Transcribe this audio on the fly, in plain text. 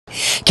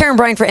Karyn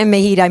Bryant for MMA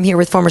H.E.A.T. I'm here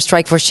with former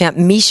Strikeforce champ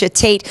Miesha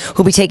Tate,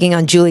 who'll be taking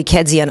on Julie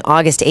Kedzie on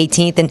August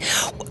 18th.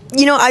 And,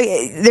 you know,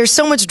 there's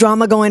so much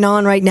drama going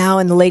on right now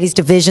in the ladies'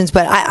 divisions,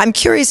 but I'm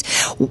curious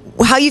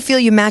how you feel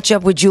you match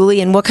up with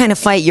Julie and what kind of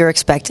fight you're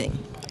expecting.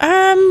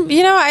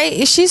 You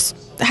know, she's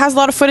has a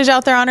lot of footage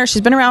out there on her.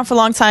 She's been around for a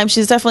long time.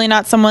 She's definitely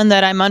not someone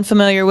that I'm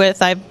unfamiliar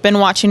with. I've been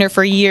watching her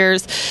for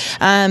years.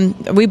 I'm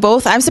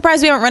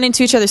surprised we haven't run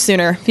into each other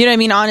sooner. You know what I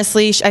mean?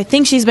 Honestly, I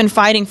think she's been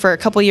fighting for a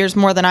couple years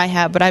more than I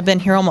have, but I've been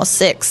here almost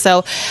 6.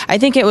 So I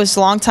think it was a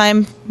long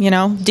time, you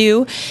know,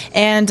 due.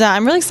 And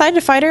I'm really excited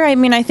to fight her. I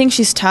mean, I think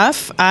she's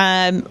tough.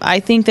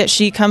 I think that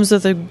she comes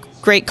with a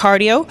great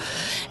cardio,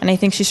 and I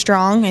think she's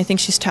strong. I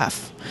think she's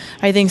tough.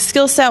 I think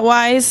skill set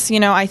wise, you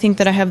know, I think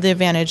that I have the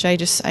advantage. I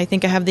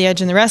think I have the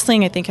edge in the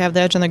wrestling. I think I have the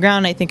edge on the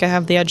ground. I think I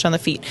have the edge on the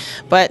feet.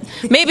 But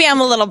maybe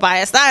I'm a little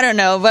biased. I don't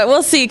know. But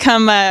we'll see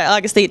come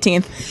August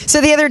 18th.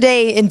 So the other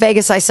day in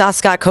Vegas, I saw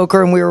Scott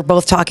Coker, and we were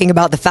both talking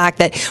about the fact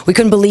that we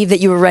couldn't believe that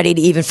you were ready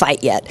to even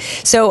fight yet.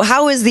 So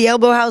how is the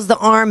elbow? How's the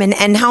arm?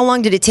 And how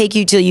long did it take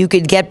you till you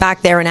could get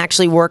back there and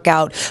actually work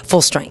out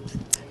full strength?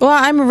 Well,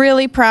 I'm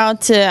really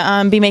proud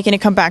to be making a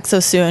comeback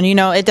so soon. You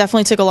know, it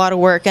definitely took a lot of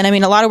work. And I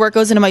mean, a lot of work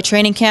goes into my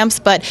training camps,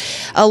 but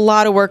a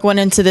lot of work went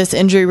into this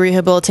injury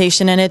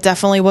rehabilitation, and it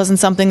definitely wasn't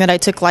something that I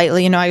took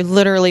lightly. You know, I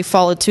literally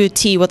followed to a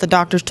T what the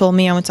doctors told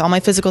me. I went to all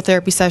my physical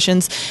therapy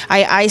sessions.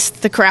 I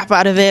iced the crap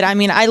out of it. I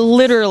mean, I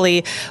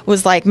literally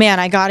was like, man,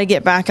 I got to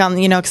get back on,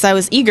 you know, because I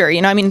was eager.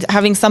 You know, I mean,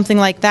 having something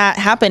like that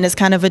happen is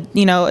kind of a,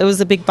 you know, it was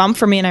a big bump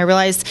for me, and I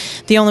realized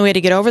the only way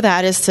to get over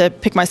that is to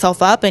pick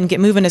myself up and get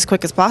moving as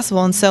quick as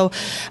possible. And so,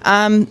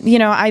 you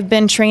know, I've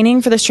been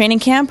training for this training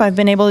camp. I've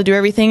been able to do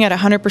everything at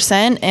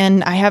 100%,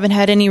 and I haven't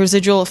had any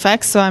residual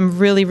effects, so I'm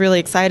really, really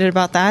excited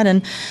about that.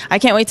 And I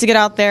can't wait to get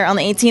out there on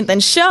the 18th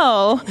and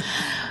show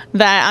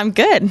that I'm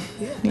good.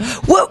 Yeah.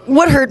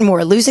 What hurt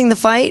more, losing the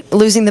fight,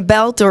 losing the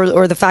belt,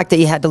 or the fact that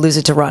you had to lose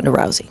it to Ronda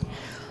Rousey?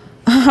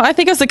 I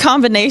think it was a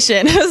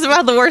combination. It was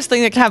about the worst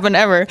thing that could happen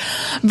ever.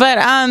 But,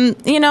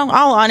 you know,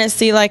 all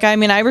honesty, like, I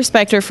mean, I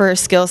respect her for her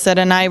skill set,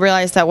 and I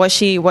realize that what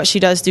she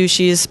does do,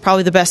 she's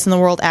probably the best in the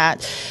world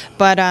at.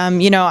 But,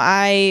 you know,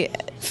 I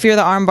fear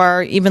the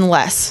armbar even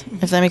less,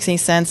 if that makes any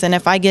sense. And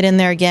if I get in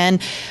there again,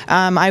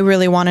 I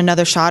really want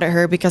another shot at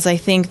her, because I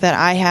think that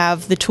I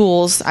have the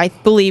tools. I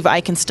believe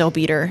I can still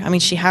beat her. I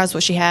mean, she has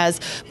what she has,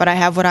 but I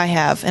have what I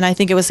have. And I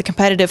think it was a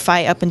competitive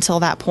fight up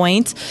until that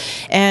point.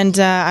 And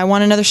I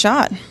want another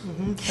shot.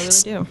 I really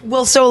do.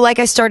 Well, so like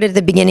I started at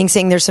the beginning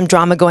saying there's some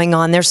drama going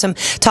on. There's some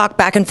talk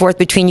back and forth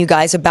between you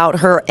guys about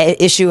her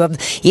issue of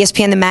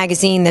ESPN, the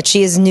magazine, that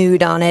she is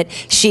nude on it.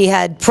 She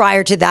had,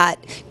 prior to that,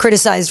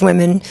 criticized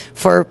women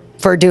for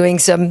doing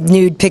some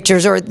nude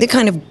pictures, or the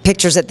kind of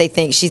pictures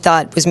that she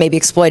thought was maybe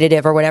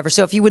exploitative or whatever.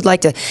 So if you would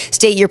like to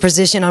state your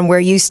position on where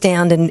you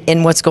stand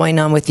and what's going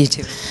on with you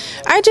two.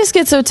 I just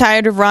get so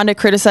tired of Ronda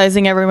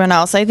criticizing everyone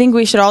else. I think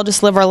we should all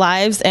just live our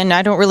lives, and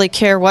I don't really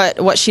care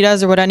what she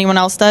does or what anyone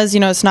else does. You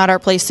know, it's not our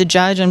place to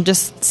judge. I'm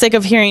just sick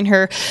of hearing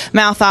her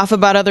mouth off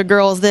about other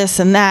girls this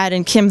and that,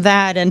 and Kim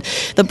that, and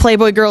the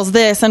Playboy girls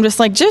this. I'm just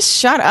like, just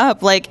shut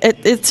up. Like,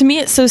 to me,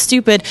 it's so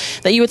stupid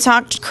that you would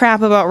talk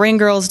crap about ring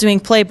girls doing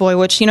Playboy,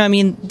 which, you know, I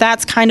mean,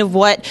 that's kind of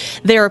what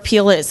their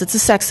appeal is. It's a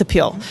sex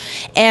appeal.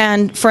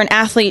 And for an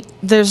athlete,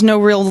 there's no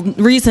real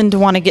reason to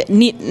want to get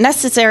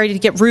necessary to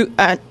get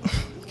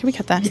can we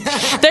cut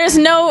that? There's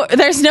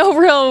no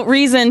real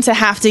reason to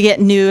have to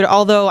get nude,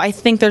 although I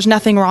think there's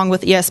nothing wrong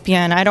with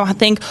ESPN. I don't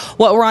think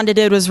what Ronda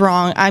did was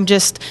wrong. I'm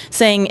just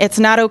saying it's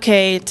not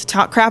okay to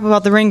talk crap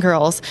about the ring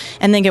girls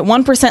and then get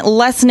 1%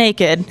 less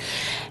naked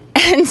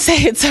and say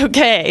it's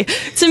okay.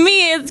 To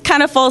me, it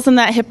kind of falls in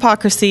that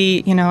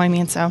hypocrisy, you know what I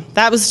mean? So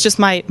that was just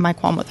my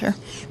qualm with her.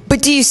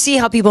 But do you see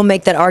how people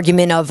make that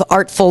argument of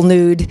artful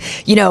nude?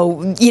 You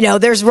know,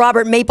 there's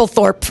Robert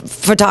Mapplethorpe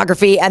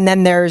photography, and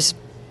then there's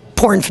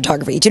porn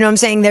photography. Do you know what I'm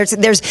saying?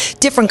 There's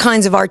different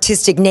kinds of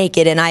artistic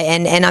naked, and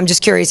I'm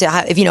just curious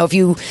if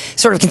you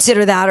sort of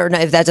consider that, or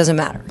if that doesn't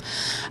matter.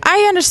 I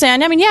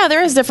understand. I mean, yeah,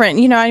 there is different.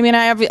 You know, I mean,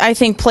 I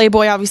think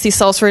Playboy obviously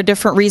sells for a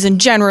different reason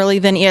generally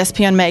than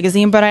ESPN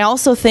magazine, but I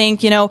also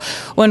think, you know,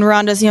 when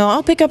Ronda's, you know,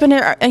 I'll pick up an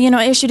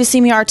issue to see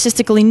me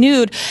artistically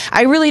nude,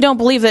 I really don't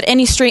believe that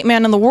any straight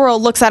man in the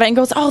world looks at it and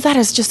goes, oh, that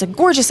is just a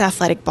gorgeous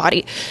athletic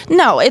body.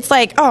 No, it's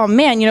like, oh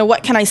man, you know,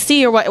 what can I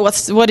see, or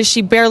what is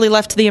she barely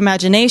left to the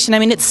imagination? I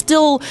mean, it's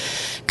still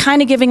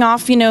kind of giving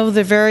off, you know,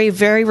 the very,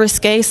 very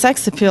risque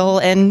sex appeal,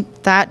 and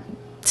that,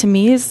 to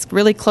me, is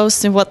really close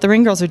to what the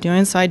ring girls are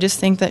doing. So I just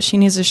think that she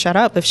needs to shut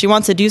up. If she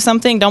wants to do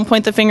something, don't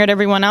point the finger at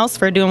everyone else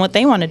for doing what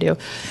they want to do.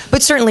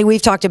 But certainly,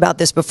 we've talked about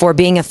this before.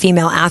 Being a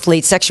female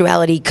athlete,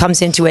 sexuality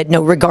comes into it,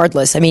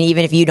 regardless. I mean,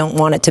 even if you don't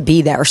want it to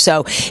be there.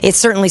 So it's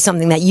certainly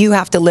something that you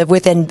have to live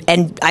with.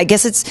 And I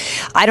guess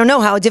I don't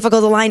know how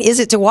difficult a line is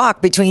it to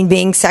walk between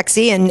being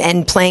sexy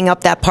and playing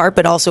up that part,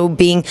 but also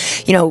being,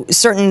 you know,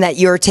 certain that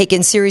you're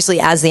taken seriously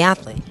as the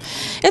athlete.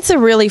 It's a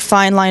really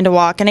fine line to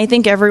walk, and I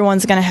think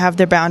everyone's going to have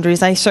their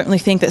boundaries. I certainly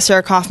think that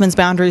Sarah Kaufman's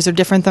boundaries are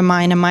different than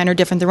mine, and mine are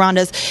different than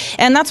Ronda's.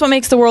 And that's what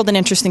makes the world an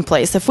interesting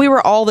place. If we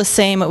were all the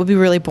same, it would be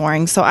really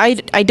boring. So I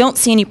don't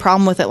see any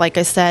problem with it, like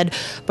I said.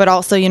 But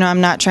also, you know,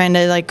 I'm not trying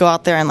to like go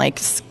out there and like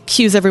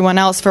accuse everyone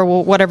else for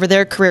whatever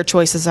their career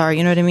choices are.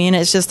 You know what I mean?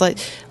 It's just like,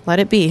 let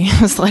it be.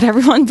 Just let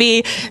everyone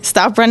be.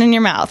 Stop running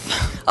your mouth.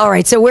 All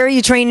right. So where are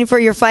you training for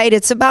your fight?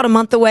 It's about a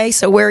month away.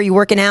 So where are you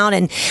working out,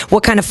 and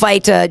what kind of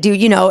fight do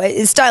you know?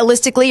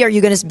 Stylistically, are you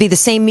going to be the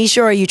same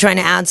Miesha, or are you trying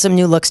to add some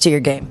new looks to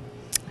your game?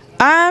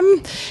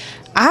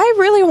 I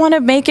really want to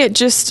make it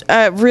just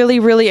a really,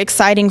 really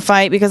exciting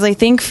fight, because I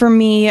think for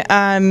me,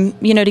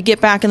 you know, to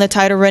get back in the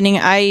title running,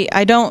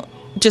 I don't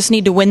just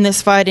need to win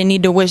this fight. I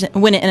need to win it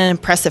in an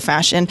impressive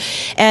fashion.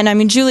 And I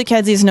mean, Julie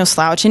Kedzie is no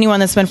slouch. Anyone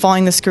that's been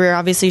following this career,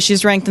 obviously,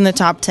 she's ranked in the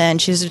top 10.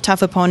 She's a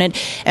tough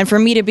opponent. And for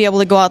me to be able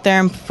to go out there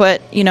and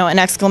put, you know, an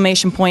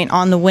exclamation point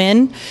on the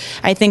win,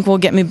 I think will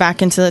get me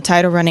back into the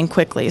title running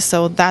quickly.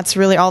 So that's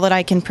really all that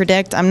I can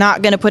predict. I'm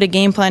not going to put a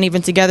game plan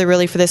even together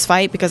really for this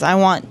fight, because I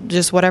want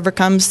just whatever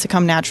comes to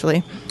come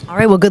naturally. All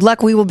right. Well, good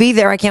luck. We will be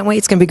there. I can't wait.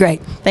 It's going to be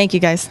great. Thank you,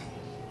 guys.